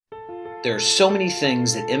There are so many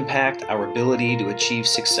things that impact our ability to achieve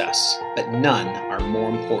success, but none are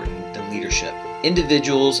more important than leadership.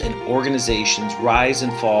 Individuals and organizations rise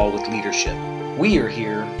and fall with leadership. We are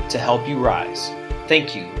here to help you rise.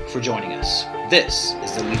 Thank you for joining us. This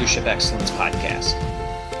is the Leadership Excellence Podcast.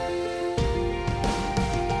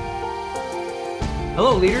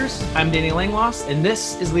 Hello, leaders. I'm Danny Langloss, and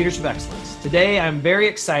this is Leadership Excellence. Today, I'm very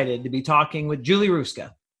excited to be talking with Julie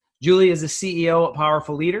Ruska. Julie is the CEO at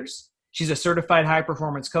Powerful Leaders. She's a certified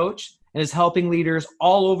high-performance coach and is helping leaders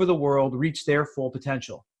all over the world reach their full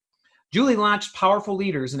potential. Julie launched Powerful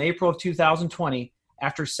Leaders in April of 2020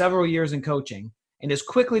 after several years in coaching and has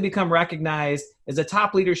quickly become recognized as a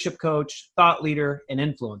top leadership coach, thought leader, and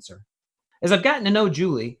influencer. As I've gotten to know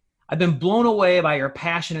Julie, I've been blown away by her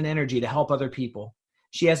passion and energy to help other people.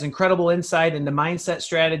 She has incredible insight into mindset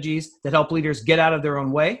strategies that help leaders get out of their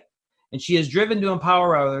own way, and she is driven to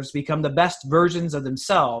empower others to become the best versions of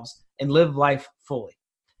themselves and live life fully.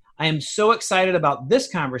 I am so excited about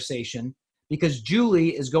this conversation because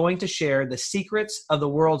Julie is going to share the secrets of the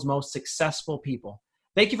world's most successful people.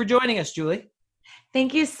 Thank you for joining us, Julie.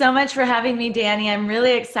 Thank you so much for having me, Danny. I'm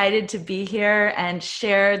really excited to be here and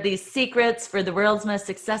share these secrets for the world's most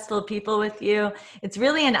successful people with you. It's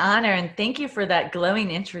really an honor, and thank you for that glowing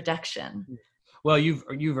introduction. Well, you've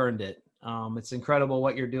earned it. It's incredible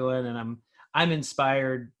what you're doing, and I'm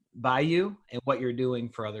inspired by you and what you're doing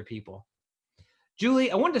for other people.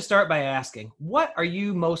 Julie, I wanted to start by asking, what are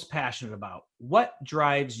you most passionate about? What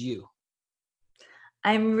drives you?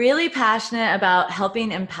 I'm really passionate about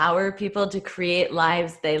helping empower people to create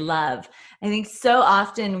lives they love. I think so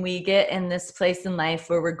often we get in this place in life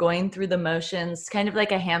where we're going through the motions, kind of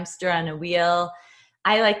like a hamster on a wheel.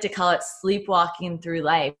 I like to call it sleepwalking through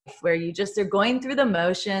life, where you just are going through the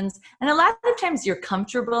motions. And a lot of times you're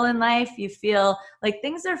comfortable in life. You feel like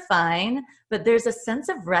things are fine, but there's a sense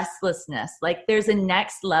of restlessness, like there's a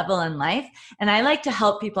next level in life. And I like to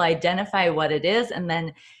help people identify what it is and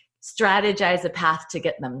then strategize a path to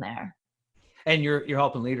get them there. And you're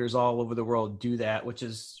helping leaders all over the world do that, which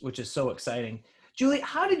is so exciting. Julie,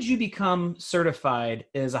 how did you become certified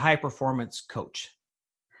as a high performance coach?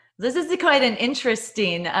 This is quite an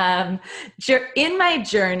interesting, in my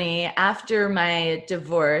journey after my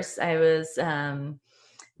divorce, I was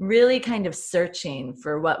really kind of searching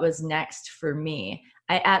for what was next for me.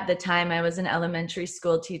 At the time, I was an elementary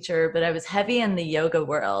school teacher, but I was heavy in the yoga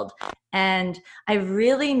world. And I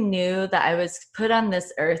really knew that I was put on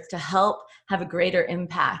this earth to help have a greater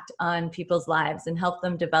impact on people's lives and help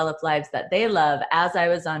them develop lives that they love as I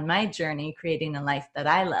was on my journey creating a life that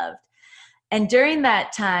I loved. And during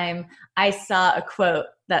that time, I saw a quote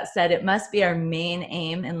that said, "It must be our main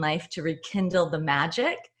aim in life to rekindle the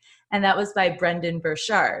magic." And that was by Brendon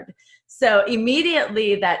Burchard. So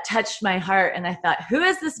immediately that touched my heart. And I thought, who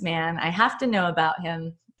is this man? I have to know about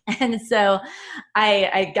him. And so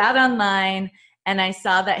I got online and I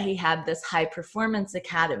saw that he had this high performance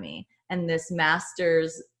academy and this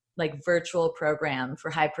master's like virtual program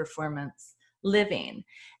for high performance living.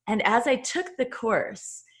 And as I took the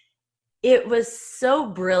course, it was so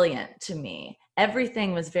brilliant to me.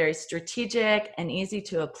 Everything was very strategic and easy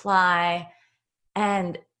to apply.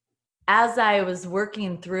 And as I was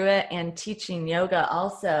working through it and teaching yoga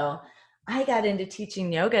also, I got into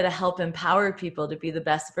teaching yoga to help empower people to be the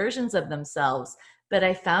best versions of themselves. But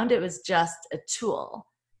I found it was just a tool.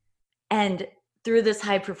 And through this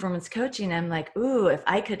high performance coaching, I'm like, ooh, if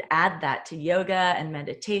I could add that to yoga and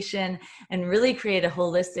meditation and really create a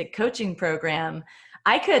holistic coaching program,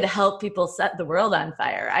 I could help people set the world on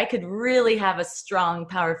fire. I could really have a strong,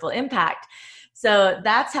 powerful impact. So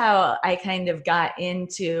that's how I kind of got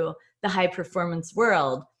into the high performance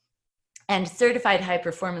world. And certified high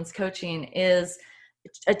performance coaching is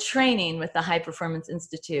a training with the High Performance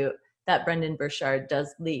Institute that Brendon Burchard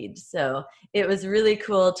does lead. So it was really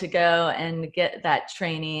cool to go and get that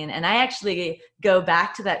training. And I actually go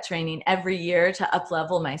back to that training every year to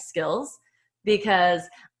up-level my skills, because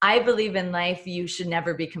I believe in life, you should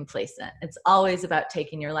never be complacent. It's always about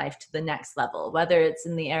taking your life to the next level, whether it's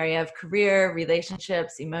in the area of career,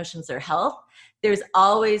 relationships, emotions, or health. There's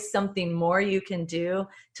always something more you can do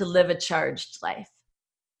to live a charged life.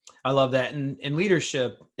 I love that. And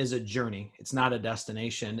leadership is a journey. It's not a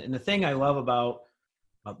destination. And the thing I love about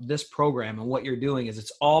this program and what you're doing is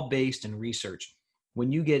it's all based in research.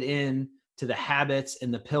 When you get into the habits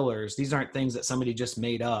and the pillars, these aren't things that somebody just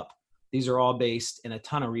made up. These are all based in a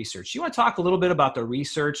ton of research. You want to talk a little bit about the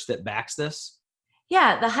research that backs this?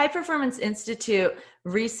 Yeah, the High Performance Institute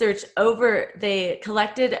they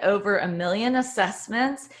collected over 1 million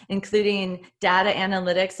assessments, including data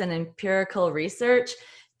analytics and empirical research,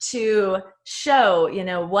 to show,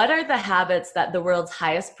 what are the habits that the world's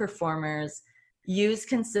highest performers use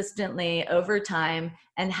consistently over time,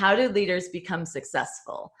 and how do leaders become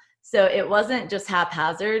successful? So it wasn't just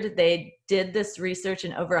haphazard. They did this research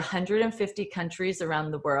in over 150 countries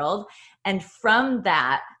around the world. And from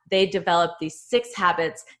that, they developed these 6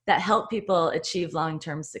 habits that help people achieve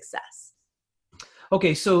long-term success.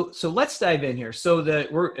 Okay, so let's dive in here. So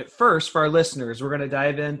that we're at first, for our listeners, we're going to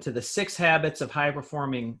dive into the 6 habits of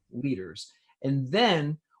high-performing leaders. And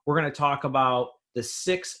then we're going to talk about the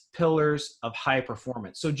 6 pillars of high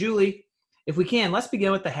performance. So Julie, if we can, let's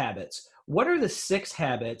begin with the habits. What are the 6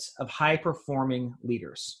 habits of high-performing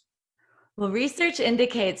leaders? Well, research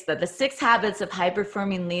indicates that the 6 habits of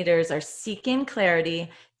high-performing leaders are seeking clarity,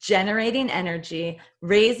 generating energy,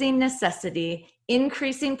 raising necessity,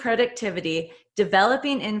 increasing productivity,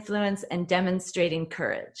 developing influence, and demonstrating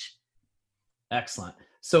courage. Excellent.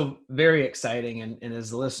 So very exciting. And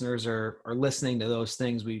as the listeners are listening to those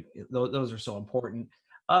things, those are so important.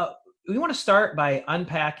 We want to start by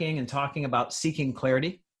unpacking and talking about seeking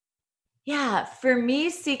clarity. Yeah, for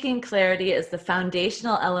me, seeking clarity is the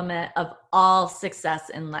foundational element of all success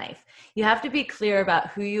in life. You have to be clear about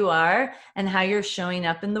who you are and how you're showing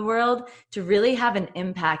up in the world to really have an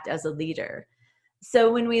impact as a leader.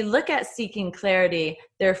 So when we look at seeking clarity,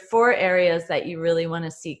 there are 4 areas that you really want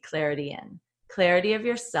to seek clarity in. Clarity of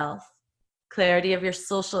yourself, clarity of your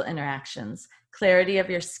social interactions, clarity of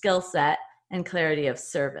your skill set, and clarity of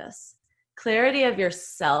service. Clarity of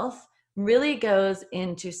yourself really goes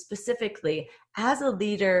into specifically, as a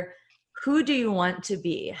leader, who do you want to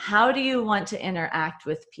be? How do you want to interact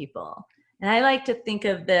with people? And I like to think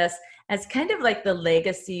of this as kind of like the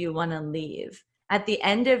legacy you want to leave. At the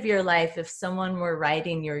end of your life, if someone were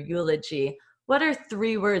writing your eulogy, what are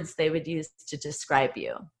 3 words they would use to describe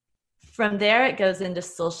you? From there, it goes into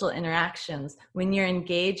social interactions. When you're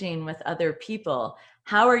engaging with other people,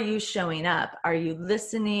 how are you showing up? Are you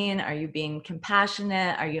listening? Are you being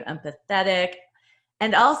compassionate? Are you empathetic?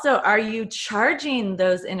 And also, are you charging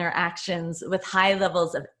those interactions with high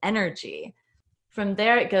levels of energy? From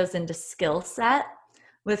there, it goes into skill set.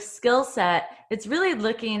 With skill set, it's really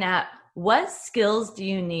looking at what skills do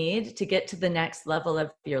you need to get to the next level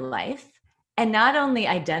of your life? And not only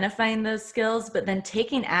identifying those skills, but then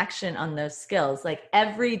taking action on those skills. Like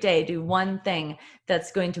every day, do one thing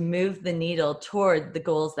that's going to move the needle toward the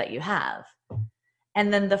goals that you have.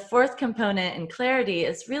 And then the 4th component in clarity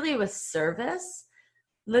is really with service,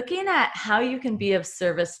 looking at how you can be of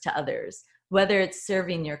service to others, whether it's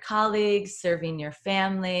serving your colleagues, serving your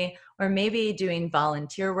family, or maybe doing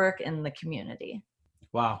volunteer work in the community.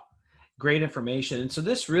 Wow. Great information. And so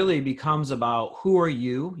this really becomes about who are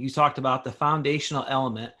you? You talked about the foundational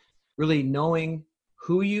element, really knowing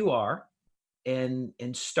who you are and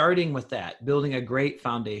starting with that, building a great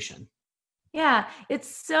foundation. Yeah,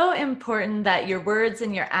 it's so important that your words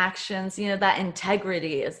and your actions, that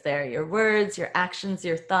integrity is there. Your words, your actions,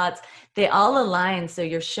 your thoughts, they all align. So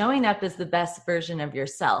you're showing up as the best version of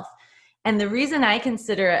yourself. And the reason I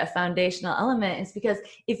consider it a foundational element is because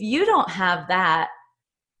if you don't have that,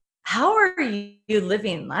 how are you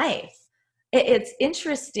living life? It's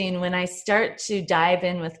interesting when I start to dive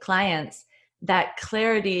in with clients that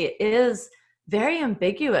clarity is very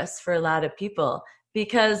ambiguous for a lot of people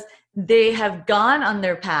because they have gone on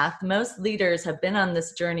their path. Most leaders have been on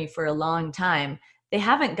this journey for a long time. They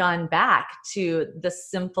haven't gone back to the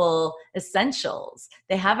simple essentials.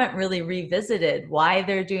 They haven't really revisited why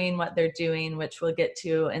they're doing what they're doing, which we'll get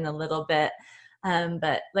to in a little bit.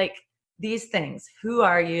 But like, these things, who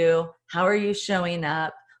are you? How are you showing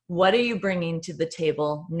up? What are you bringing to the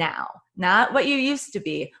table now? Not what you used to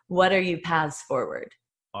be. What are you paths forward?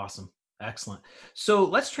 Awesome. Excellent. So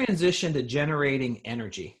let's transition to generating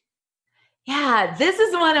energy. Yeah, this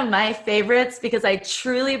is one of my favorites because I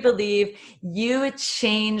truly believe you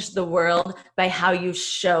change the world by how you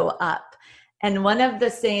show up. And one of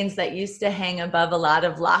the sayings that used to hang above a lot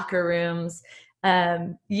of locker rooms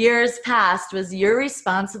years past was, you're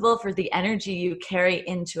responsible for the energy you carry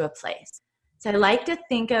into a place. So I like to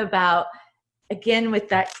think about, again, with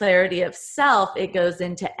that clarity of self, it goes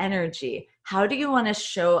into energy. How do you want to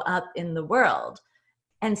show up in the world?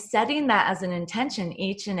 And setting that as an intention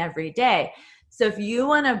each and every day. So if you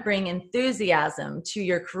want to bring enthusiasm to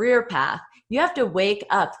your career path, you have to wake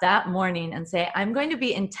up that morning and say, I'm going to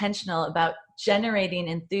be intentional about generating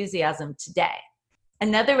enthusiasm today.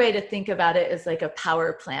 Another way to think about it is like a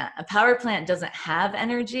power plant. A power plant doesn't have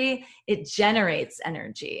energy, it generates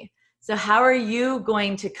energy. So how are you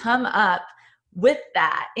going to come up with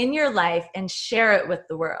that in your life and share it with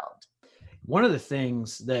the world? One of the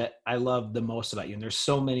things that I love the most about you, and there's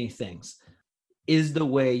so many things, is the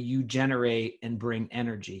way you generate and bring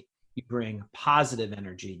energy. You bring positive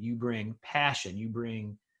energy, you bring passion, you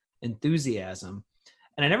bring enthusiasm.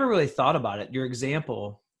 And I never really thought about it. Your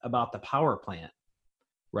example about the power plant,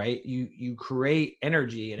 right? You create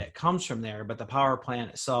energy and it comes from there, but the power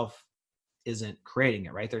plant itself isn't creating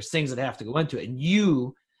it, right? There's things that have to go into it. And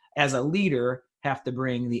you, as a leader, have to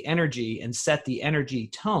bring the energy and set the energy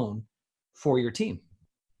tone for your team.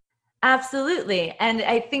 Absolutely. And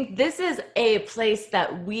I think this is a place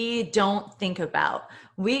that we don't think about.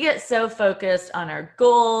 We get so focused on our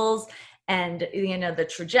goals and, the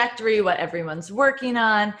trajectory, what everyone's working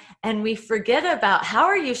on. And we forget about how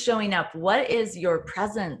are you showing up? What is your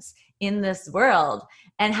presence in this world?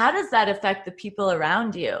 And how does that affect the people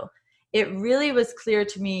around you? It really was clear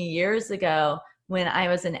to me years ago when I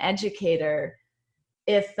was an educator,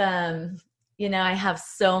 if, I have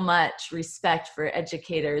so much respect for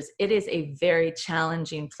educators. It is a very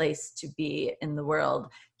challenging place to be in the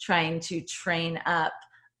world, trying to train up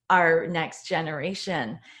our next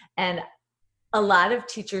generation. And a lot of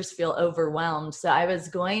teachers feel overwhelmed. So I was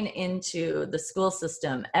going into the school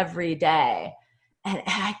system every day, and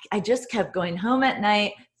I just kept going home at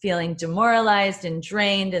night, feeling demoralized and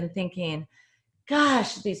drained and thinking,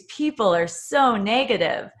 gosh, these people are so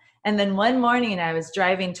negative. And then one morning I was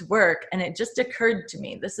driving to work and it just occurred to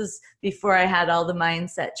me, this is before I had all the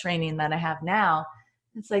mindset training that I have now.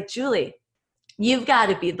 It's like, Julie, you've got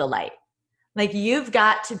to be the light. Like, you've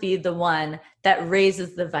got to be the one that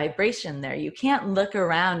raises the vibration there. You can't look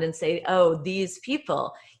around and say, oh, these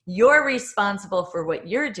people. You're responsible for what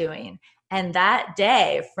you're doing. And that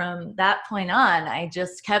day, from that point on, I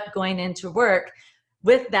just kept going into work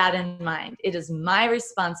with that in mind. It is my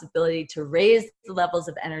responsibility to raise the levels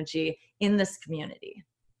of energy in this community.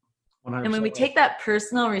 100%. And when we take that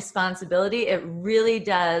personal responsibility, it really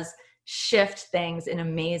does shift things in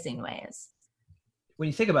amazing ways. When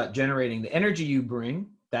you think about generating the energy you bring,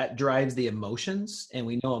 that drives the emotions. And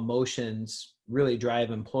we know emotions really drive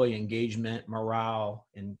employee engagement, morale,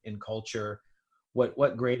 and culture.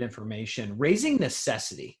 What great information. Raising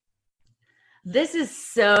necessity. This is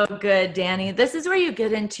so good, Danny. This is where you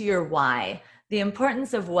get into your why, the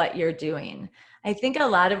importance of what you're doing. I think a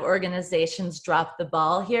lot of organizations drop the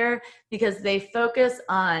ball here because they focus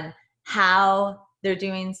on how they're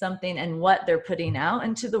doing something and what they're putting out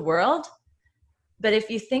into the world. But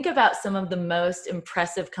if you think about some of the most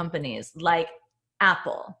impressive companies like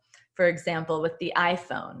Apple, for example, with the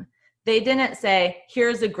iPhone, they didn't say,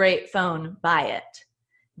 here's a great phone, buy it.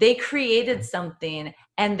 They created something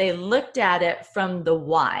and they looked at it from the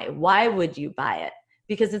why. Why would you buy it?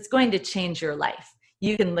 Because it's going to change your life.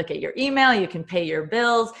 You can look at your email, you can pay your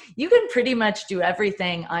bills, you can pretty much do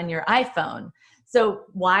everything on your iPhone. So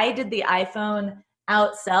why did the iPhone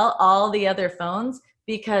outsell all the other phones?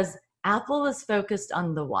 Because Apple was focused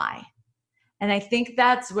on the why. And I think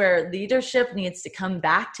that's where leadership needs to come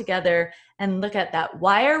back together and look at that.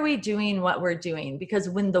 Why are we doing what we're doing? Because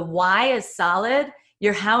when the why is solid,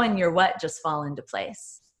 your how and your what just fall into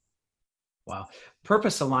place. Wow.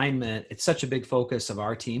 Purpose alignment, it's such a big focus of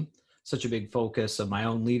our team, such a big focus of my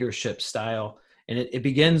own leadership style. And it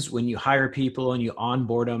begins when you hire people and you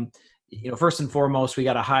onboard them. First and foremost, we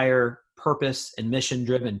got to hire purpose and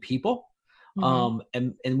mission-driven people. Mm-hmm.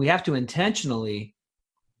 And we have to intentionally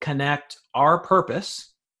connect our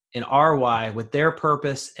purpose and our why with their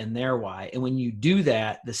purpose and their why. And when you do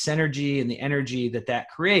that, the synergy and the energy that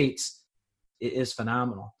creates is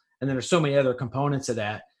phenomenal. And then there's so many other components of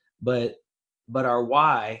that, but our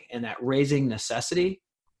why and that raising necessity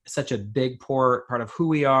is such a big part of who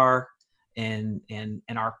we are and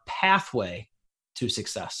our pathway to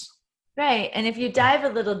success. Right. And if you dive a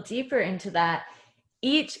little deeper into that,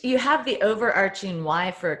 you have the overarching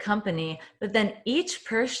why for a company, but then each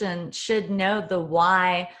person should know the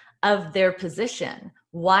why of their position.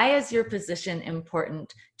 Why is your position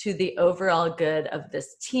important to the overall good of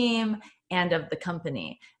this team and of the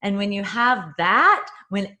company? And when you have that,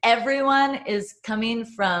 when everyone is coming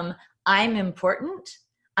from, I'm important,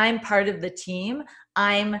 I'm part of the team,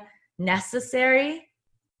 I'm necessary,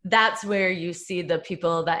 that's where you see the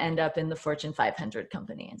people that end up in the Fortune 500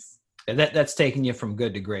 companies. And that's taking you from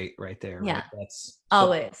good to great right there. Yeah, right? That's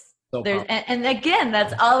always. So and again,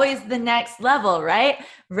 that's always the next level, right?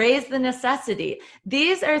 Raise the necessity.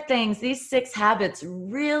 These are things, these 6 habits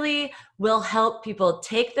really will help people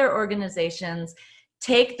take their organizations,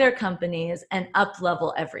 take their companies, and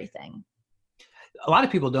up-level everything. A lot of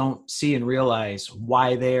people don't see and realize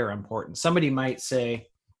why they're important. Somebody might say,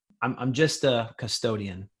 I'm just a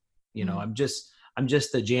custodian, mm-hmm. I'm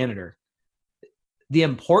just a janitor. The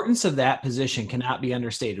importance of that position cannot be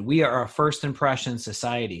understated. We are a first impression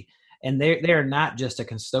society. And they are not just a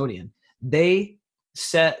custodian. They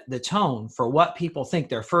set the tone for what people think,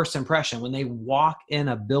 their first impression when they walk in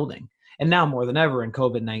a building. And now more than ever in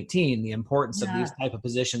COVID-19, the importance of these type of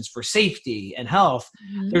positions for safety and health.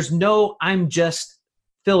 There's no, I'm just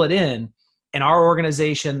fill it in our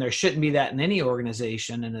organization. There shouldn't be that in any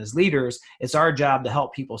organization. And as leaders, it's our job to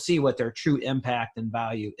help people see what their true impact and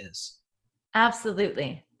value is.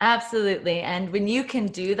 Absolutely. Absolutely. And when you can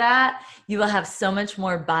do that, you will have so much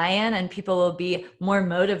more buy-in and people will be more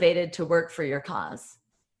motivated to work for your cause.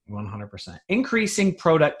 100%. Increasing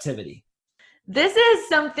productivity. This is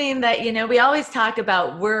something that, we always talk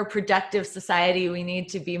about. We're a productive society. We need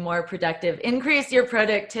to be more productive. Increase your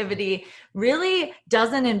productivity really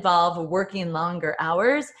doesn't involve working longer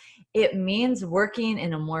hours. It means working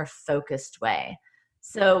in a more focused way.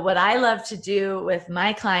 So what I love to do with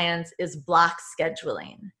my clients is block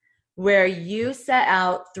scheduling, where you set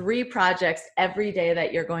out 3 projects every day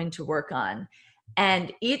that you're going to work on,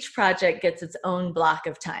 and each project gets its own block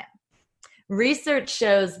of time. Research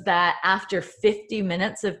shows that after 50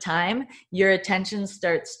 minutes of time, your attention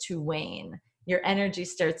starts to wane. Your energy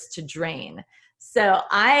starts to drain. So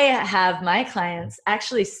I have my clients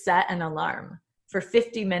actually set an alarm for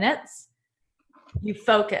 50 minutes. You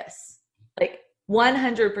focus, like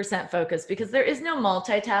 100% focus, because there is no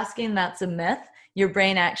multitasking. That's a myth. Your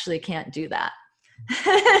brain actually can't do that.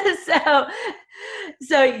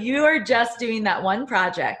 So you are just doing that one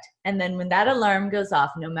project. And then when that alarm goes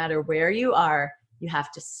off, no matter where you are, you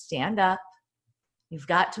have to stand up. You've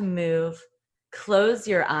got to move. Close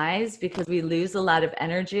your eyes, because we lose a lot of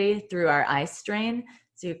energy through our eye strain.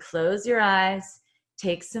 So you close your eyes,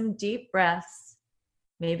 take some deep breaths,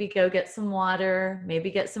 maybe go get some water,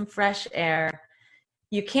 maybe get some fresh air.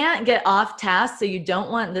 You can't get off task, so you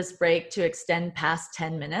don't want this break to extend past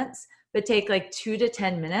 10 minutes, but take like 2 to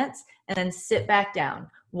 10 minutes and then sit back down.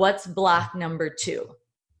 What's block number 2?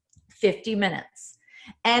 50 minutes.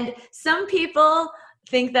 And some people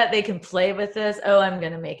think that they can play with this. Oh, I'm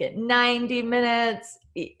going to make it 90 minutes.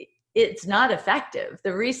 It's not effective.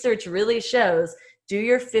 The research really shows, do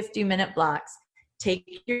your 50-minute blocks,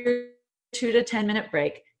 take your 2 to 10 minute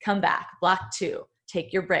break, come back, block 2,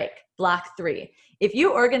 take your break, block 3. If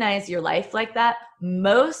you organize your life like that,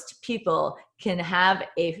 most people can have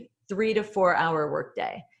a 3 to 4 hour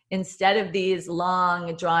workday instead of these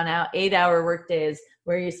long, drawn out 8-hour workdays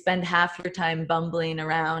where you spend half your time bumbling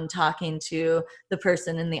around talking to the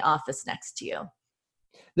person in the office next to you.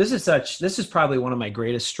 This is probably one of my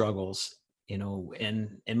greatest struggles,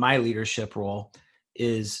 in my leadership role,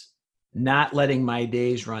 is not letting my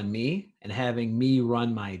days run me and having me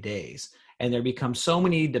run my days. And there become so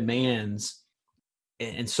many demands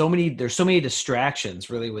and there's so many distractions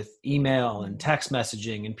really with email and text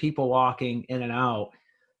messaging and people walking in and out.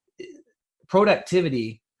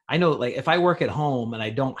 Productivity, I know, like if I work at home and I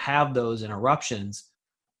don't have those interruptions,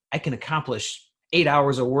 I can accomplish 8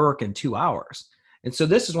 hours of work in 2 hours. And so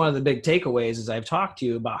this is one of the big takeaways as I've talked to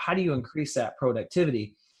you about how do you increase that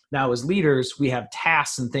productivity. Now, as leaders, we have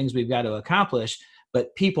tasks and things we've got to accomplish,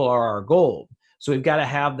 but people are our gold. So we've got to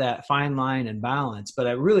have that fine line and balance. But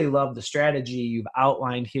I really love the strategy you've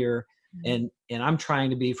outlined here. And I'm trying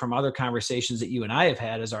to be, from other conversations that you and I have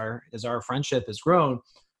had as our friendship has grown,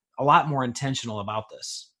 a lot more intentional about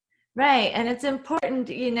this. Right. And it's important,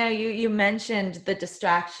 you mentioned the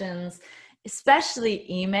distractions, especially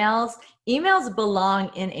emails. Emails belong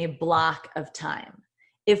in a block of time.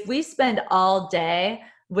 If we spend all day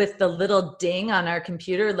with the little ding on our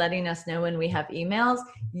computer letting us know when we have emails,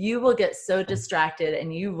 you will get so distracted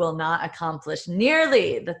and you will not accomplish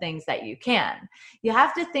nearly the things that you can. You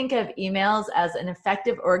have to think of emails as an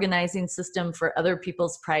effective organizing system for other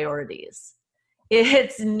people's priorities.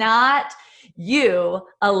 It's not you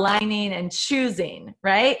aligning and choosing,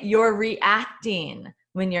 right? You're reacting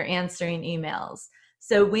when you're answering emails.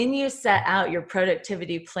 So when you set out your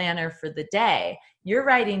productivity planner for the day, you're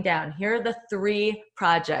writing down, here are the 3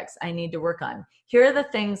 projects I need to work on. Here are the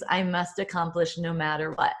things I must accomplish no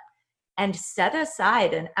matter what. And set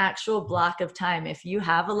aside an actual block of time. If you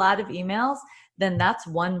have a lot of emails, then that's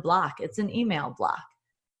one block. It's an email block.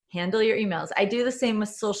 Handle your emails. I do the same with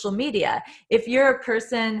social media. If you're a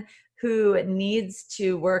person who needs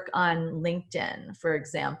to work on LinkedIn, for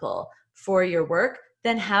example, for your work,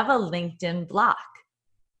 then have a LinkedIn block.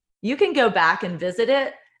 You can go back and visit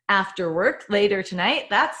it after work later tonight.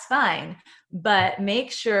 That's fine. But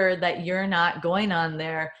make sure that you're not going on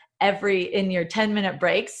there in your 10-minute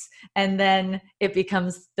breaks, and then it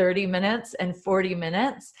becomes 30 minutes and 40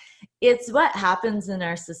 minutes. It's what happens in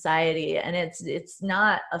our society, and it's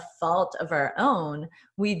not a fault of our own.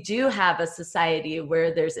 We do have a society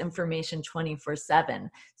where there's information 24/7.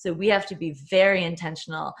 So we have to be very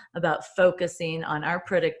intentional about focusing on our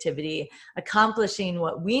productivity, accomplishing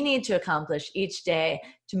what we need to accomplish each day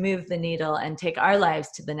to move the needle and take our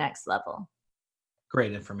lives to the next level.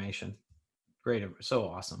 Great information. Great. So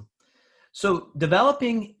awesome. So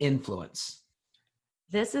developing influence.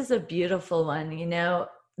 This is a beautiful one.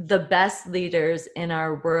 The best leaders in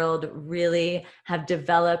our world really have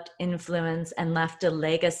developed influence and left a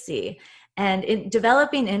legacy. And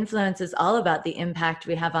developing influence is all about the impact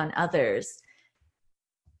we have on others.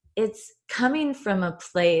 It's coming from a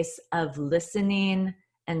place of listening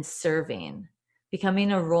and serving,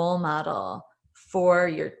 becoming a role model for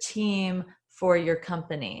your team, for your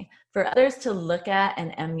company, for others to look at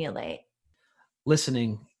and emulate.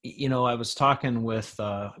 Listening. I was talking with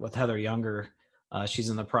Heather Younger. She's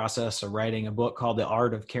in the process of writing a book called The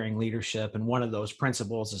Art of Caring Leadership. And one of those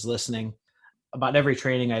principles is listening. About every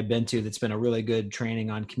training I've been to that's been a really good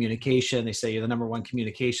training on communication, they say the number one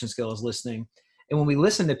communication skill is listening. And when we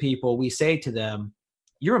listen to people, we say to them,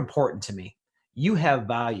 you're important to me. You have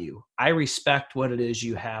value. I respect what it is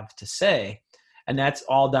you have to say. And that's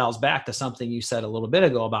all dials back to something you said a little bit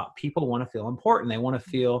ago about people want to feel important. They want to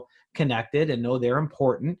feel connected and know they're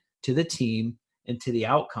important to the team and to the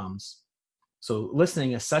outcomes. So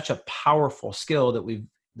listening is such a powerful skill that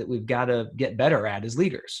we've got to get better at as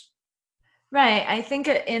leaders. Right. I think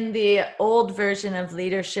in the old version of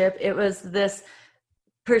leadership, it was this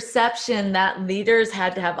perception that leaders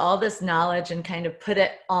had to have all this knowledge and kind of put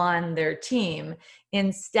it on their team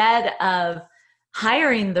instead of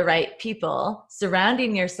hiring the right people,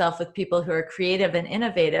 surrounding yourself with people who are creative and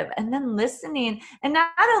innovative, and then listening. And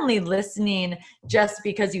not only listening just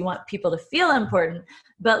because you want people to feel important,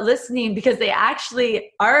 but listening because they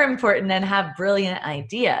actually are important and have brilliant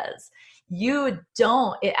ideas.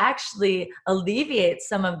 It actually alleviates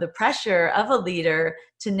some of the pressure of a leader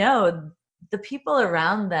to know the people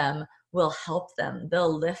around them will help them,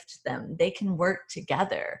 they'll lift them, they can work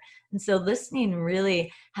together. And so listening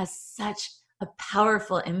really has such a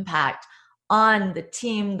powerful impact on the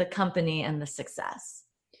team, the company, and the success.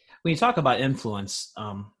 When you talk about influence,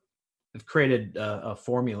 I've created a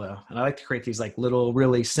formula, and I like to create these like little,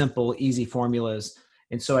 really simple, easy formulas.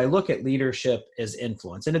 And so I look at leadership as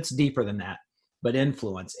influence, and it's deeper than that, but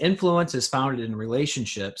influence. Influence is founded in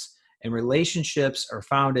relationships, and relationships are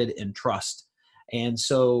founded in trust. And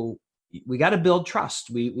so we got to build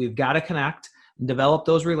trust. We've got to connect and develop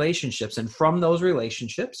those relationships. And from those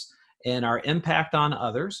relationships and our impact on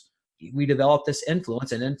others, we develop this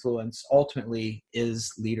influence, and influence ultimately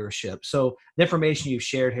is leadership. So the information you've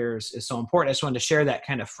shared here is so important. I just wanted to share that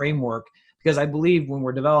kind of framework because I believe when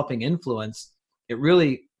we're developing influence, it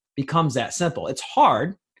really becomes that simple. It's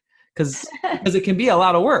hard because it can be a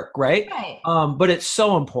lot of work, right? Right. But it's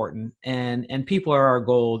so important, and people are our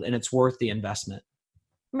gold, and it's worth the investment.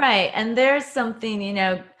 Right. And there's something,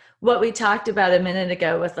 what we talked about a minute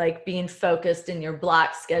ago with like being focused in your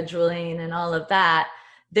block scheduling and all of that.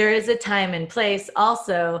 There is a time and place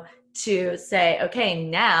also to say, okay,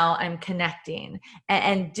 now I'm connecting,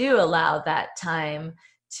 and do allow that time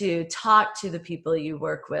to talk to the people you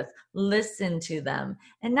work with, listen to them,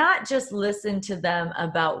 and not just listen to them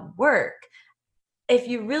about work. If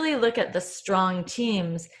you really look at the strong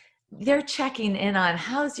teams, they're checking in on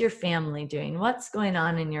how's your family doing? What's going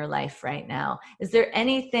on in your life right now? Is there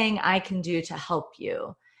anything I can do to help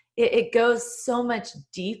you? It goes so much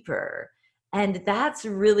deeper. And that's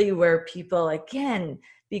really where people, again,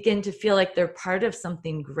 begin to feel like they're part of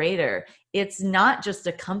something greater. It's not just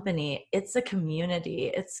a company, it's a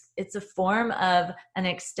community. It's a form of an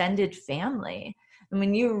extended family. And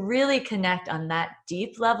when you really connect on that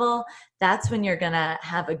deep level, that's when you're going to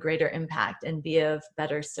have a greater impact and be of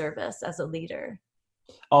better service as a leader.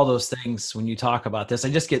 All those things, when you talk about this, I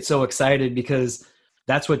just get so excited because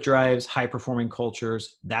that's what drives high-performing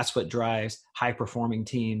cultures. That's what drives high-performing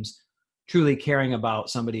teams. Truly caring about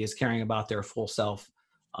somebody is caring about their full self.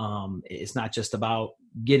 It's not just about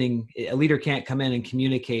a leader can't come in and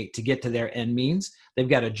communicate to get to their end means. They've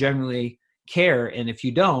got to generally care. And if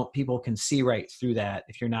you don't, people can see right through that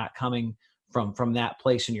if you're not coming from that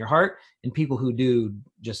place in your heart. And people who do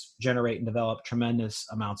just generate and develop tremendous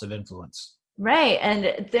amounts of influence. Right.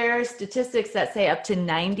 And there are statistics that say up to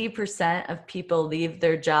 90% of people leave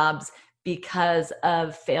their jobs because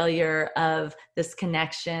of failure of this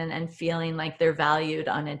connection and feeling like they're valued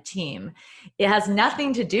on a team. It has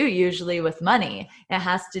nothing to do usually with money. It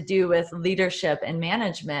has to do with leadership and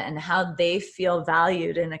management and how they feel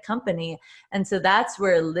valued in a company. And so that's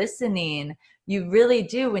where listening, you really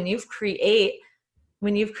do, when you've created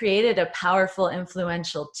a powerful,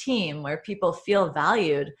 influential team where people feel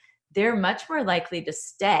valued, they're much more likely to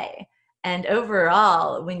stay. And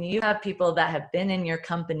overall, when you have people that have been in your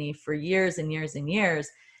company for years and years and years,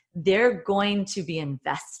 they're going to be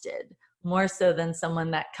invested more so than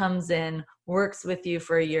someone that comes in, works with you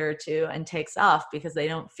for a year or two and takes off because they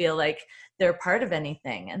don't feel like they're part of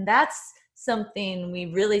anything. And that's something we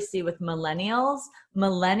really see with millennials.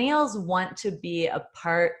 Millennials want to be a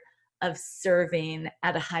part of serving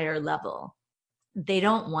at a higher level. They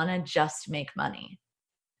don't want to just make money.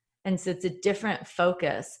 And so it's a different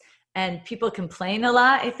focus. And people complain a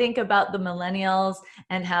lot, I think, about the millennials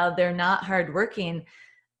and how they're not hardworking.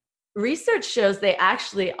 Research shows they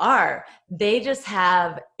actually are. They just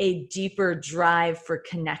have a deeper drive for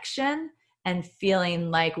connection and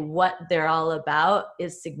feeling like what they're all about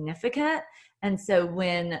is significant. And so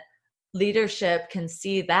when leadership can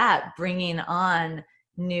see that, bringing on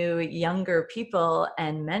new, younger people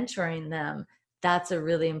and mentoring them, that's a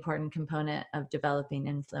really important component of developing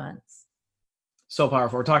influence. So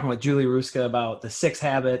powerful. We're talking with Julie Ruska about the 6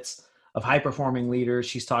 habits of high-performing leaders.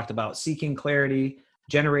 She's talked about seeking clarity,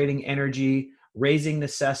 generating energy, raising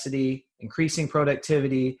necessity, increasing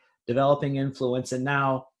productivity, developing influence, and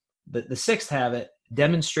now the 6th habit,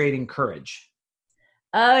 demonstrating courage.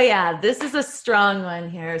 Oh yeah, this is a strong one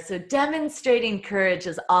here. So demonstrating courage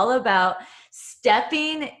is all about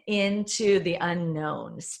stepping into the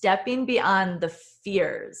unknown, stepping beyond the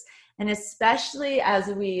fears. And especially as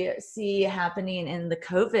we see happening in the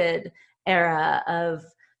COVID era of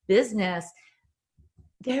business,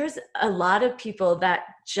 there's a lot of people that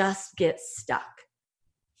just get stuck.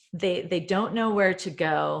 They don't know where to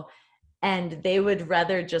go, and they would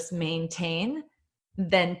rather just maintain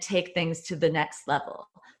than take things to the next level.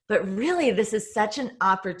 But really, this is such an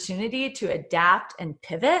opportunity to adapt and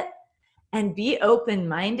pivot and be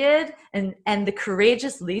open-minded. And the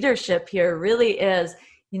courageous leadership here really is,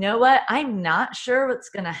 you know what? I'm not sure what's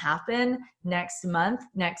going to happen next month,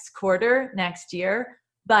 next quarter, next year,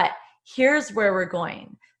 but here's where we're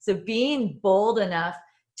going. So being bold enough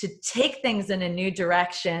to take things in a new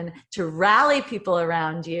direction, to rally people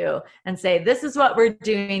around you and say, this is what we're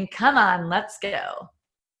doing. Come on, let's go.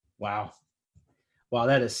 Wow. Wow,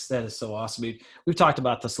 that is so awesome. We've talked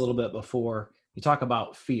about this a little bit before. You talk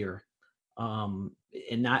about fear.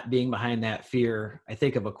 And not being behind that fear. I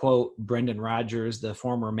think of a quote, Brendan Rodgers, the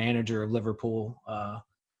former manager of Liverpool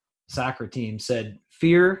soccer team, said,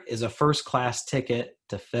 "Fear is a first-class ticket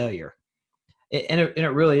to failure." And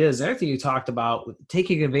it really is. The other thing you talked about,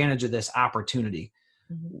 taking advantage of this opportunity.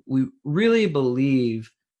 Mm-hmm. We really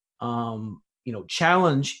believe,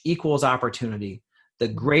 challenge equals opportunity. The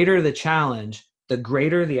greater the challenge, the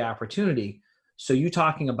greater the opportunity. So you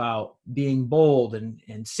talking about being bold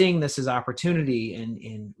and seeing this as opportunity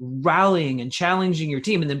and rallying and challenging your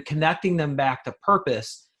team and then connecting them back to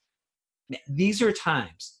purpose. These are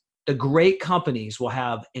times the great companies will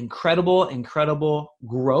have incredible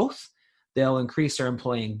growth. They'll increase their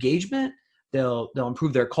employee engagement. They'll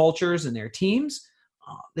improve their cultures and their teams.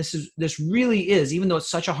 This really is, even though it's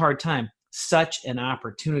such a hard time, such an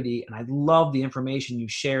opportunity. And I love the information you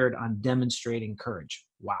shared on demonstrating courage.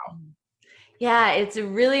 Wow. Yeah, it's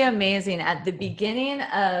really amazing. At the beginning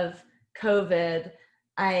of COVID,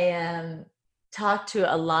 I talked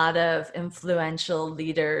to a lot of influential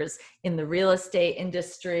leaders in the real estate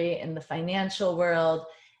industry, in the financial world,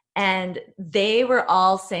 and they were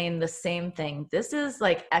all saying the same thing. This is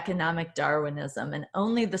like economic Darwinism, and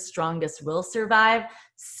only the strongest will survive.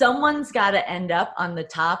 Someone's got to end up on the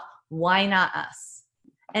top. Why not us?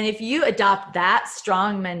 And if you adopt that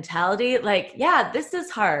strong mentality, like, yeah, this is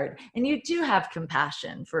hard. And you do have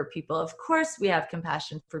compassion for people. Of course, we have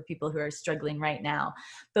compassion for people who are struggling right now.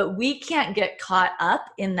 But we can't get caught up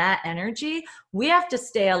in that energy. We have to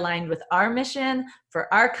stay aligned with our mission, for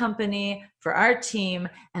our company, for our team,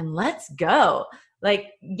 and let's go.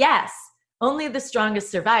 Like, yes, only the strongest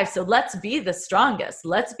survive. So let's be the strongest.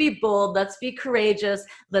 Let's be bold. Let's be courageous.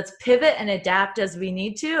 Let's pivot and adapt as we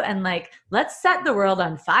need to. And let's set the world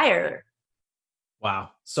on fire. Wow.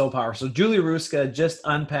 So powerful. So Julie Ruska just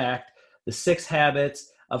unpacked the 6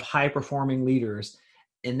 habits of high-performing leaders.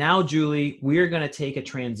 And now, Julie, we're going to take a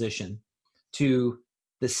transition to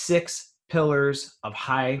the 6 pillars of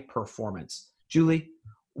high performance. Julie,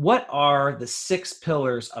 what are the 6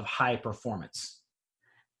 pillars of high performance?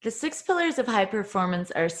 The 6 pillars of high performance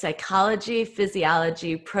are psychology,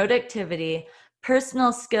 physiology, productivity,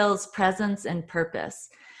 personal skills, presence, and purpose.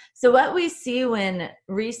 So what we see when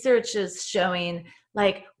research is showing,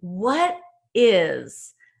 like, what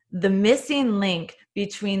is the missing link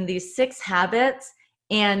between these 6 habits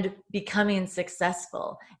and becoming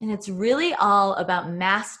successful? And it's really all about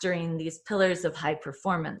mastering these pillars of high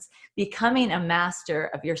performance, becoming a master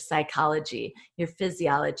of your psychology, your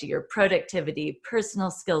physiology, your productivity,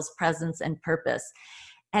 personal skills, presence, and purpose.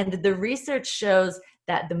 And the research shows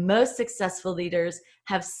that the most successful leaders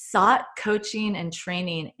have sought coaching and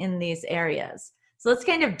training in these areas. So let's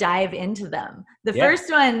kind of dive into them. The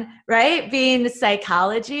first one, right, being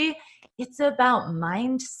psychology, it's about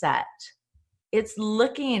mindset. It's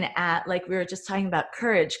looking at, like we were just talking about,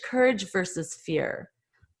 courage versus fear,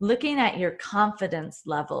 looking at your confidence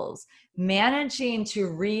levels, managing to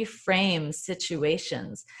reframe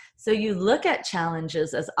situations. So you look at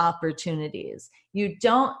challenges as opportunities. You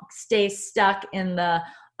don't stay stuck in the,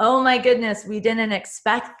 oh my goodness, we didn't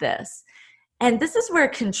expect this. And this is where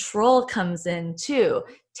control comes in too.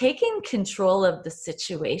 Taking control of the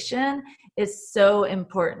situation is so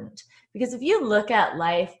important, because if you look at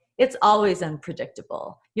life, it's always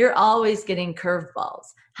unpredictable. You're always getting curveballs.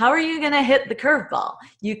 How are you going to hit the curveball?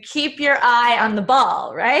 You keep your eye on the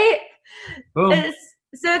ball, right? Boom.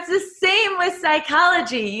 So it's the same with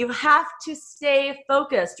psychology. You have to stay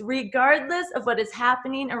focused regardless of what is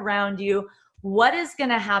happening around you. What is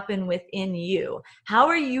going to happen within you? How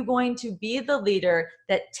are you going to be the leader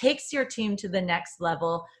that takes your team to the next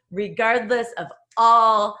level, regardless of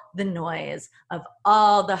all the noise, of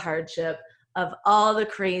all the hardship, of all the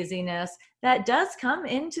craziness that does come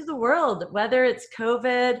into the world, whether it's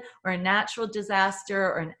COVID or a natural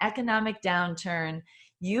disaster or an economic downturn?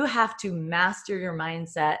 You have to master your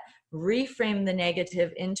mindset, reframe the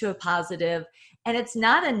negative into a positive. And it's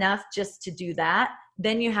not enough just to do that.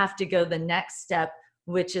 Then you have to go the next step,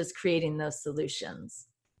 which is creating those solutions.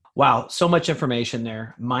 Wow, so much information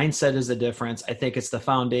there. Mindset is the difference. I think it's the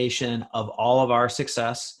foundation of all of our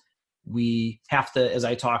success. We have to, as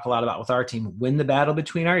I talk a lot about with our team, win the battle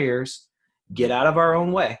between our ears, get out of our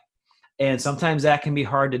own way. And sometimes that can be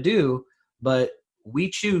hard to do, but we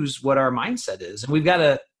choose what our mindset is. And we've got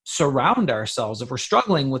to surround ourselves. If we're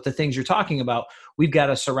struggling with the things you're talking about, we've got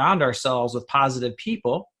to surround ourselves with positive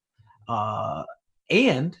people.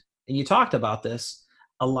 And you talked about this,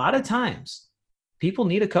 a lot of times people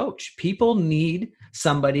need a coach. People need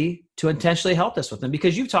somebody to intentionally help this with them,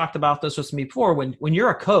 because you've talked about this with me before. When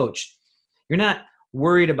you're a coach, you're not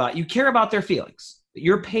worried about, you care about their feelings.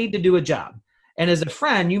 You're paid to do a job. And as a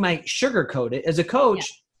friend, you might sugarcoat it. As a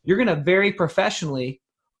coach, you're going to very professionally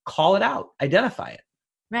call it out, identify it.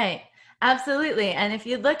 Right. Absolutely. And if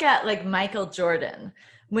you look at like Michael Jordan,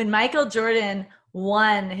 when Michael Jordan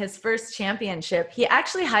won his first championship, he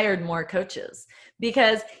actually hired more coaches,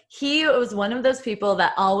 because he was one of those people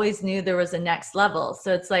that always knew there was a next level.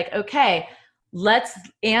 So it's like, okay, let's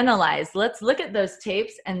analyze, let's look at those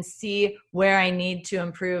tapes and see where I need to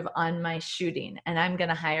improve on my shooting. And I'm going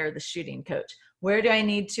to hire the shooting coach. Where do I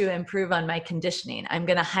need to improve on my conditioning? I'm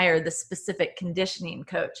going to hire the specific conditioning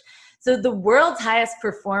coach. So the world's highest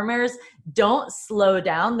performers don't slow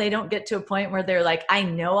down. They don't get to a point where they're like, I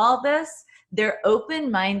know all this. They're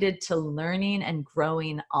open-minded to learning and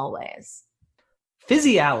growing always.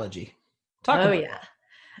 Physiology.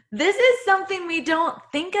 This is something we don't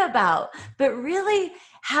think about, but really,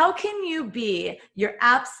 how can you be your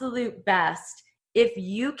absolute best if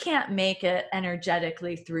you can't make it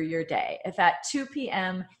energetically through your day? If at 2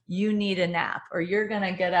 p.m. you need a nap, or you're going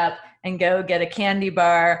to get up and go get a candy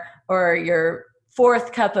bar or your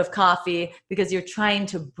 4th cup of coffee because you're trying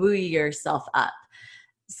to buoy yourself up.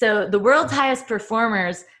 So the world's highest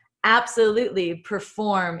performers absolutely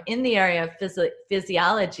perform in the area of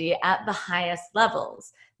physiology at the highest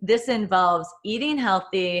levels. This involves eating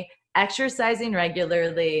healthy, exercising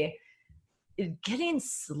regularly, getting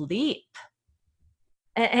sleep.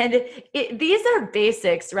 And these are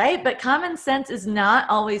basics, right? But common sense is not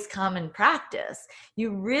always common practice.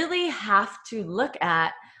 You really have to look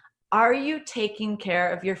at, are you taking care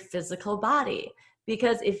of your physical body?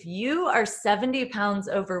 Because if you are 70 pounds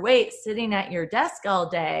overweight sitting at your desk all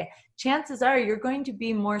day, chances are you're going to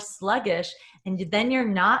be more sluggish, and then you're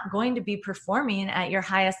not going to be performing at your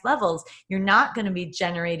highest levels. You're not going to be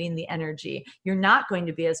generating the energy. You're not going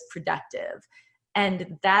to be as productive.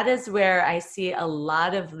 And that is where I see a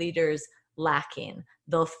lot of leaders lacking.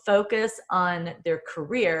 They'll focus on their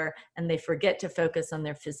career and they forget to focus on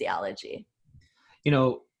their physiology. You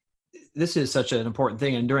know, this is such an important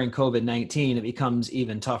thing. And during COVID-19, it becomes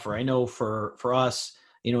even tougher. I know for us,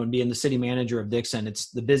 and being the city manager of Dixon,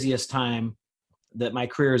 it's the busiest time that my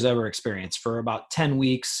career has ever experienced. For about 10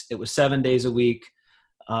 weeks, it was 7 days a week.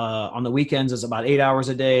 On the weekends, it's about 8 hours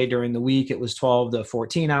a day. During the week, it was 12 to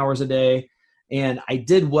 14 hours a day. And I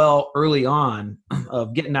did well early on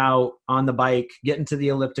of getting out on the bike, getting to the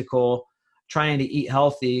elliptical, trying to eat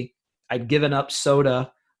healthy. I'd given up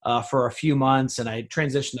soda for a few months, and I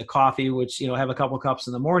transitioned to coffee, which, have a couple cups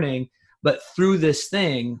in the morning. But through this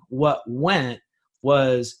thing, what went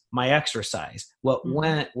was my exercise. What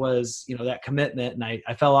went was, that commitment. And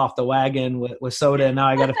I fell off the wagon with soda, and now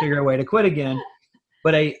I got to figure a way to quit again.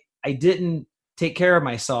 But I didn't take care of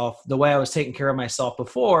myself the way I was taking care of myself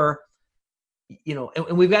before,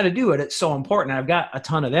 and we've got to do it. It's so important. I've got a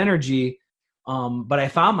ton of energy, but I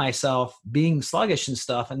found myself being sluggish and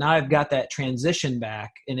stuff. And now I've got that transition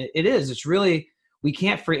back. And it's really,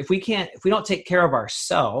 if we don't take care of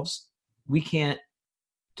ourselves, we can't,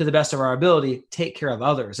 to the best of our ability, take care of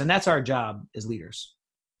others. And that's our job as leaders.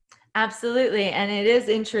 Absolutely. And it is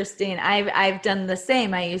interesting. I've done the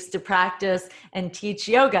same. I used to practice and teach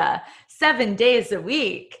yoga 7 days a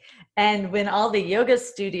week. And when all the yoga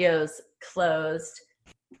studios closed,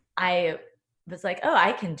 I was like, oh,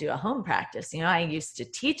 I can do a home practice. I used to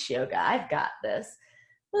teach yoga. I've got this.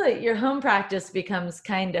 Well, your home practice becomes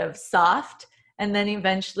kind of soft. And then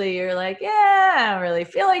eventually you're like, yeah, I don't really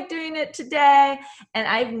feel like doing it today. And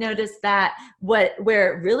I've noticed that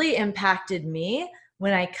where it really impacted me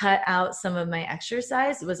when I cut out some of my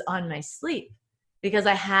exercise was on my sleep, because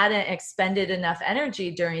I hadn't expended enough energy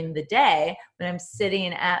during the day. When I'm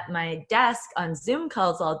sitting at my desk on Zoom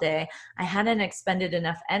calls all day, I hadn't expended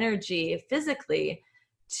enough energy physically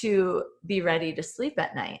to be ready to sleep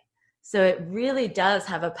at night. So it really does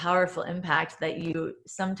have a powerful impact that you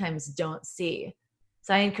sometimes don't see.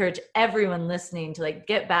 So I encourage everyone listening to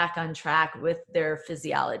get back on track with their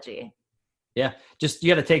physiology. Yeah, you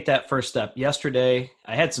got to take that first step. Yesterday,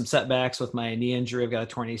 I had some setbacks with my knee injury. I've got a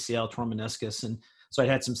torn ACL, torn meniscus, and so I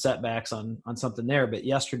had some setbacks on something there. But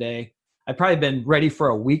yesterday, I'd probably been ready for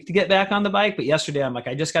a week to get back on the bike. But yesterday, I'm like,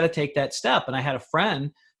 I just got to take that step. And I had a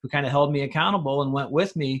friend who kind of held me accountable and went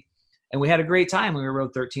with me. And we had a great time. We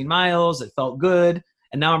rode 13 miles. It felt good.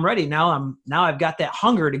 And now I'm ready. Now I've got that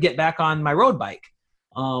hunger to get back on my road bike.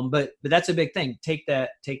 But that's a big thing. Take that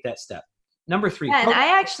step. Number 3. Yeah, and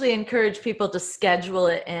I actually encourage people to schedule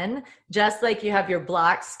it in. Just like you have your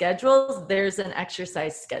block schedules, there's an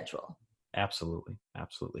exercise schedule. Absolutely.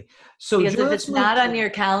 So because if it's not on your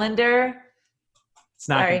calendar,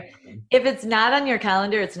 if it's not on your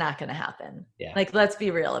calendar, it's not going to happen. Yeah. Let's be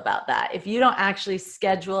real about that. If you don't actually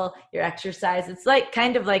schedule your exercise, it's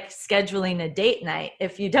kind of like scheduling a date night.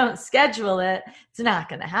 If you don't schedule it, it's not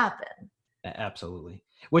going to happen. Absolutely.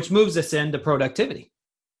 Which moves us into productivity.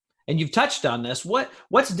 And you've touched on this.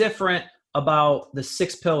 What's different about the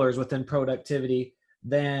 6 pillars within productivity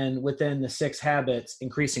than within the 6 habits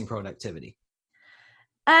increasing productivity?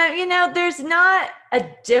 There's not a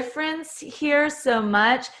difference here so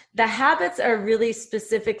much. The habits are really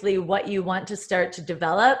specifically what you want to start to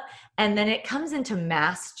develop. And then it comes into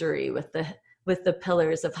mastery with the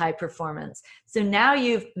pillars of high performance. So now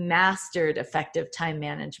you've mastered effective time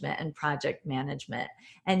management and project management.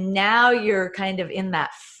 And now you're kind of in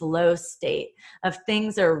that flow state of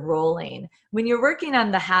things are rolling. When you're working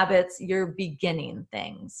on the habits, you're beginning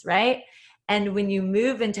things, right? And when you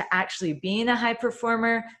move into actually being a high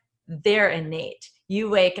performer, they're innate. You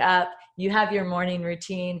wake up, you have your morning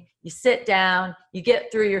routine, you sit down, you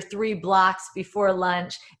get through your 3 blocks before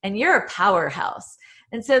lunch, and you're a powerhouse.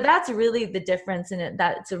 And so that's really the difference in it.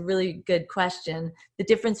 That's a really good question. The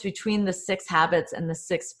difference between the 6 habits and the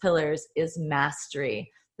 6 pillars is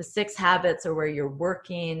mastery. The 6 habits are where you're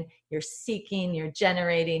working, you're seeking, you're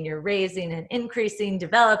generating, you're raising and increasing,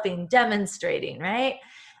 developing, demonstrating, right?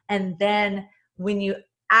 And then when you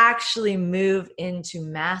actually move into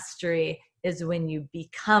mastery is when you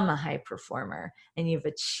become a high performer and you've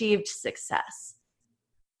achieved success.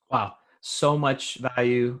 Wow. So much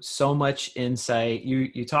value, so much insight.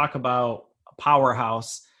 You talk about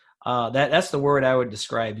powerhouse. That's the word I would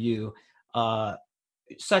describe you.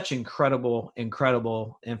 Such incredible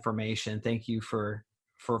information. Thank you for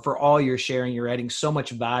all you're sharing. You're adding so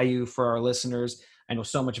much value for our listeners. I know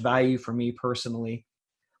so much value for me personally.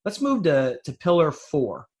 Let's move to pillar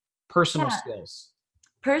 4, personal skills.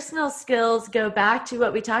 Personal skills go back to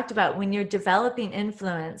what we talked about when you're developing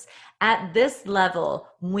influence at this level.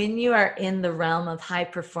 When you are in the realm of high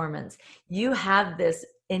performance, you have this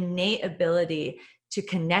innate ability to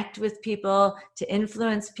connect with people, to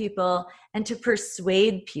influence people, and to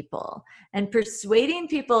persuade people. And persuading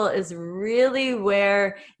people is really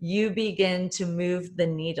where you begin to move the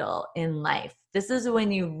needle in life. This is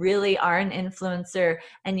when you really are an influencer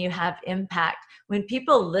and you have impact. When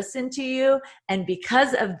people listen to you, and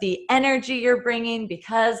because of the energy you're bringing,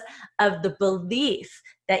 because of the belief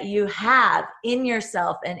that you have in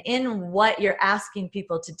yourself and in what you're asking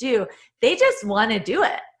people to do, they just want to do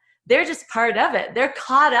it. They're just part of it. They're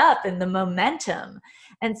caught up in the momentum.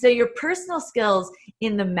 And so your personal skills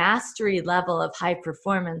in the mastery level of high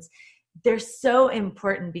performance, they're so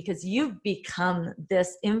important because you've become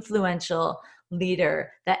this influential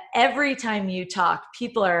leader that every time you talk,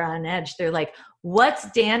 people are on edge. They're like, what's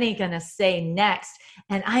Danny going to say next?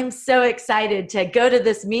 And I'm so excited to go to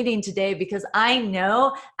this meeting today because I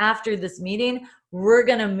know after this meeting, we're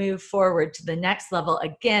going to move forward to the next level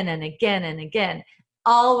again and again and again,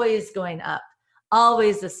 always going up,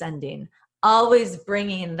 always ascending, always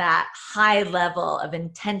bringing that high level of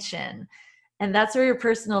intention. And that's where your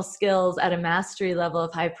personal skills at a mastery level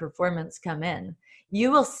of high performance come in. You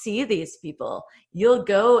will see these people. You'll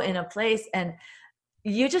go in a place and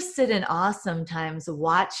you just sit in awe sometimes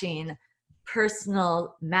watching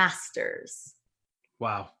personal masters.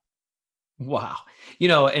 Wow.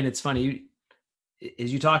 And it's funny,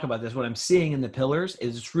 as you talk about this, what I'm seeing in the pillars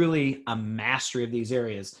is really a mastery of these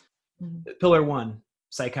areas. Mm-hmm. Pillar 1,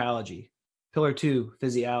 psychology. Pillar 2,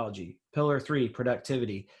 physiology. Pillar 3,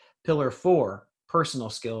 productivity. Pillar 4, personal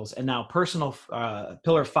skills. And now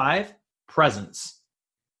pillar 5, presence.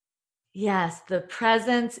 Yes, the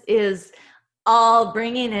presence is all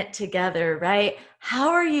bringing it together, right? How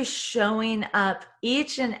are you showing up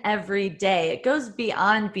each and every day? It goes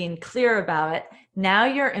beyond being clear about it. Now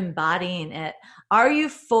you're embodying it. Are you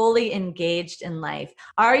fully engaged in life?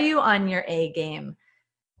 Are you on your A game?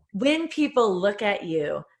 When people look at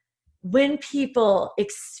you, when people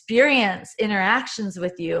experience interactions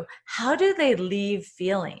with you, how do they leave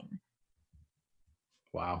feeling?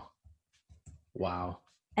 Wow.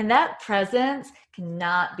 And that presence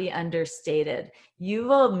cannot be understated. You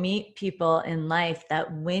will meet people in life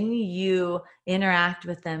that when you interact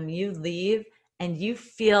with them, you leave and you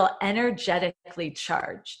feel energetically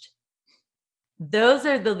charged. Those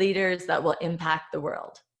are the leaders that will impact the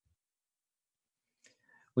world.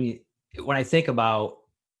 When I think about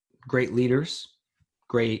great leaders,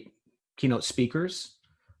 great keynote speakers,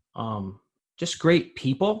 just great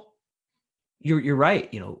people, you're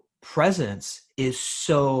right. Presence is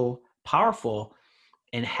so powerful,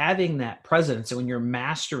 and having that presence, and when you're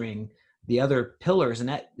mastering the other pillars, and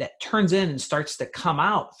that turns in and starts to come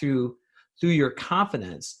out through your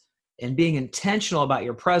confidence and being intentional about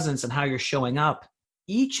your presence and how you're showing up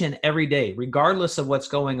each and every day, regardless of what's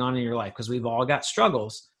going on in your life, because we've all got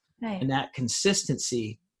struggles. Right. And that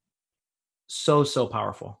consistency, so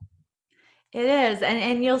powerful. It is.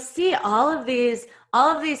 And you'll see all of these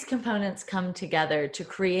components come together to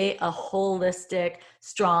create a holistic,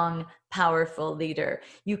 strong, powerful leader.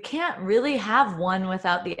 You can't really have one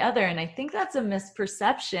without the other. And I think that's a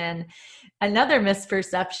misperception. Another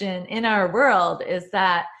misperception in our world is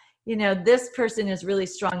that, this person is really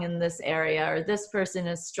strong in this area, or this person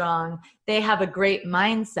is strong. They have a great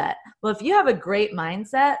mindset. Well, if you have a great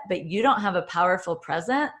mindset, but you don't have a powerful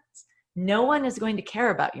presence, no one is going to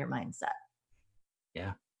care about your mindset.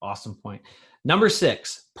 Yeah. Awesome point. Number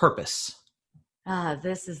 6, purpose.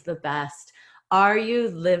 This is the best. Are you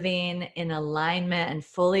living in alignment and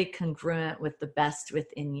fully congruent with the best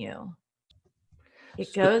within you?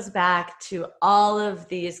 It goes back to all of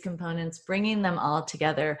these components, bringing them all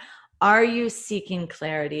together. Are you seeking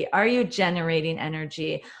clarity? Are you generating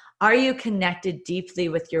energy? Are you connected deeply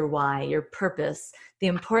with your why, your purpose, the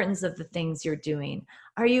importance of the things you're doing?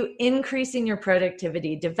 Are you increasing your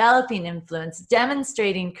productivity, developing influence,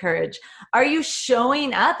 demonstrating courage? Are you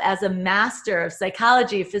showing up as a master of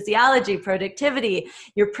psychology, physiology, productivity,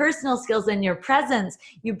 your personal skills, and your presence?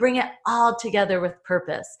 You bring it all together with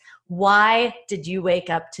purpose. Why did you wake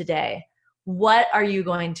up today? What are you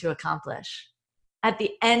going to accomplish? At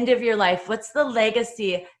the end of your life, what's the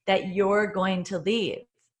legacy that you're going to leave?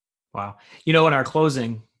 Wow. In our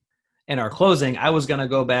closing, I was going to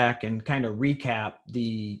go back and kind of recap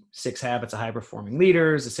the 6 habits of high performing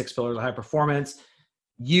leaders, the 6 pillars of high performance.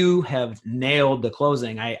 You have nailed the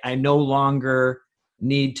closing. I no longer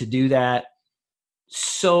need to do that.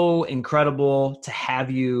 So incredible to have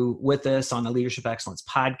you with us on the Leadership Excellence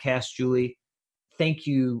Podcast, Julie. Thank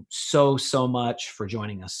you so much for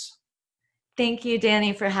joining us. Thank you,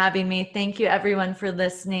 Danny, for having me. Thank you, everyone, for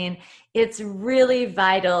listening. It's really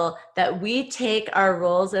vital that we take our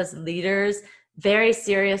roles as leaders very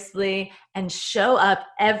seriously and show up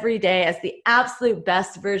every day as the absolute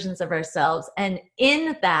best versions of ourselves. And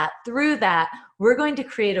in that, through that, we're going to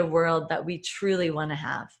create a world that we truly want to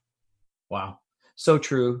have. Wow. So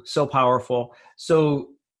true. So powerful. So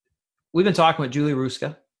we've been talking with Julie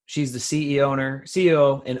Ruska. She's the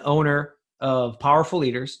CEO and owner of Powerful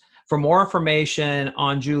Leaders. For more information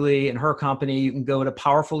on Julie and her company, you can go to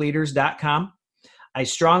powerfulleaders.com. I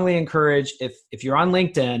strongly encourage, if you're on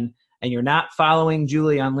LinkedIn and you're not following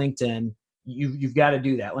Julie on LinkedIn, you've got to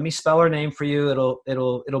do that. Let me spell her name for you.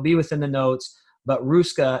 It'll be within the notes, but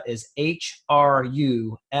Ruska is H-R-U-S-K-A.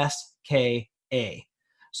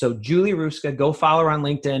 So Julie Ruska, go follow her on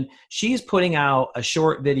LinkedIn. She's putting out a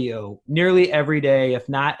short video nearly every day, if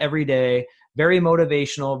not every day. Very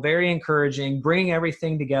motivational, very encouraging, bringing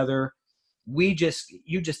everything together. You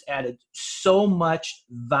just added so much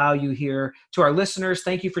value here to our listeners.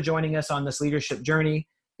 Thank you for joining us on this leadership journey.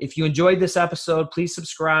 If you enjoyed this episode, please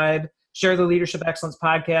subscribe, share the Leadership Excellence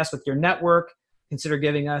Podcast with your network. Consider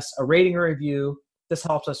giving us a rating or review. This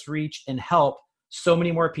helps us reach and help so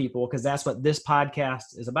many more people, because that's what this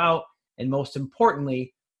podcast is about. And most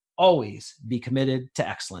importantly, always be committed to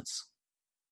excellence.